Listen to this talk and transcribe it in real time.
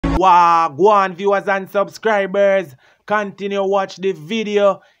Wagwan viewers and subscribers, continue watch the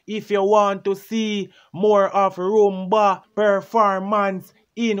video if you want to see more of Rhumba performance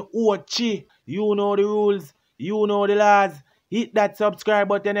in OCHI. You know the rules, you know the laws. Hit that subscribe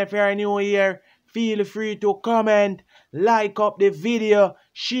button if you're new here. Feel free to comment, like up the video,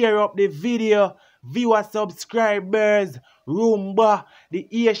 share up the video. Viewer subscribers, Rhumba, the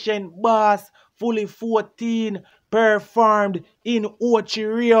Asian boss, fully 14, performed in OCHI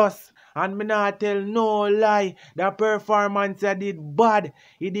RIOS. And me not tell no lie, the performance I did bad,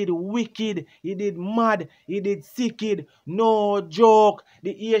 he did wicked, he did mad, he did sicked, no joke.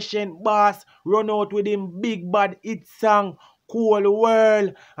 The Asian boss run out with him big bad hit song, Cold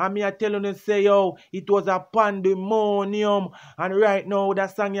World. And me I tell you say yo, it was a pandemonium. And right now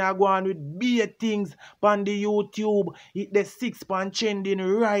that song you go on with big things on the YouTube. It the 6 pound trending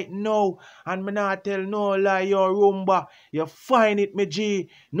right now. And me not tell no lie, yo Rhumba, you find it me G.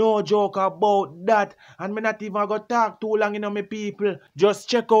 No joke about that. And me not even go talk too long, you know me people. Just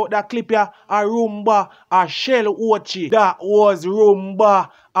check out that clip here, a Rhumba, a shell OCHI. That was Rhumba,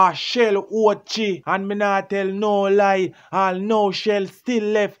 a shell OCHI. And me not tell no lie, all no shell still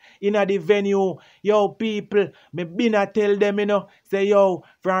left in the venue. Yo people, me been a tell them, you know, say yo,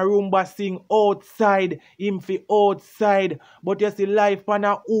 from Rhumba sing outside, him fi outside. But you see life on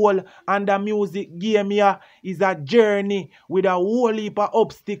a whole and the music game here is a journey with a whole heap of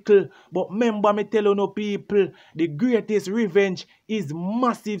obstacle. But remember me tell you no people, the greatest revenge is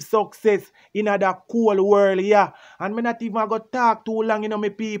massive success in the cold world here. And me not even go talk too long, you know me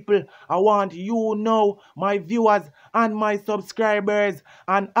people. I want you now, my viewers and my subscribers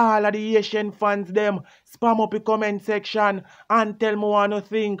and all of the Asian fans them, spam up the comment section and tell me what you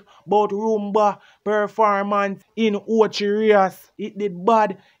think about Rhumba performance in OCHI RIOS. It did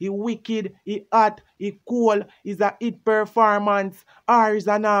bad, it wicked, it hot, it cool. Is a hit performance or is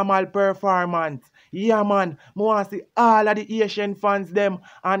a normal performance? Yeah man, I want to see all of the Asian fans them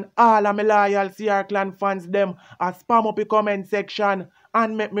and all of my loyal CR Clan fans them a spam up the comment section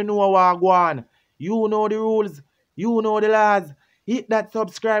and make me know what go on. You know the rules, you know the laws. Hit that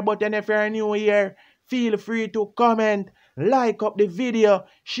subscribe button if you're new here. Feel free to comment, like up the video,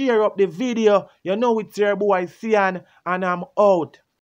 share up the video. You know it's your boy Cian and I'm out.